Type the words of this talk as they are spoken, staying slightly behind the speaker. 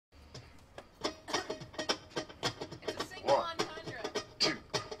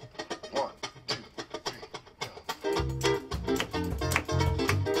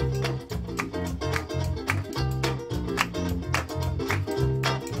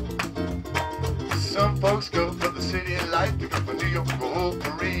Some folks go for the city of life, they go for New York Gold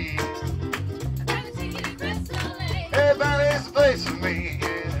Parade. Everybody is a place for me,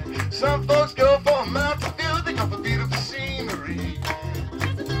 yeah. Some folks go for a mountain view, they go for beautiful scenery.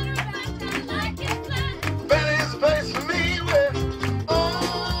 Valley is a place for me, where,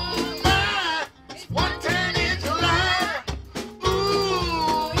 oh my, it's 110 in July.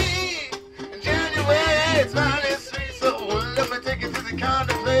 Ooh, in January it's -3, so let me take you to the kind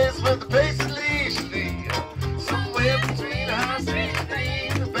of place where the pace is leisurely. Somewhere between the house and the green,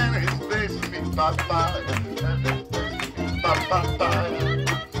 the valley is a place for me. Bye-bye. Ba-ba-ba,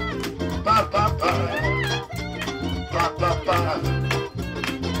 ba-ba-ba, ba-ba-ba.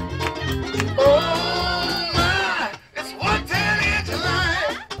 Oh my, it's 110 in July.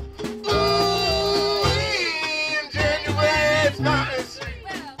 Ooh, in January it's -3.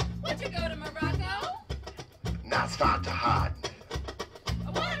 Well, would you go to Morocco? Now it's time to hide.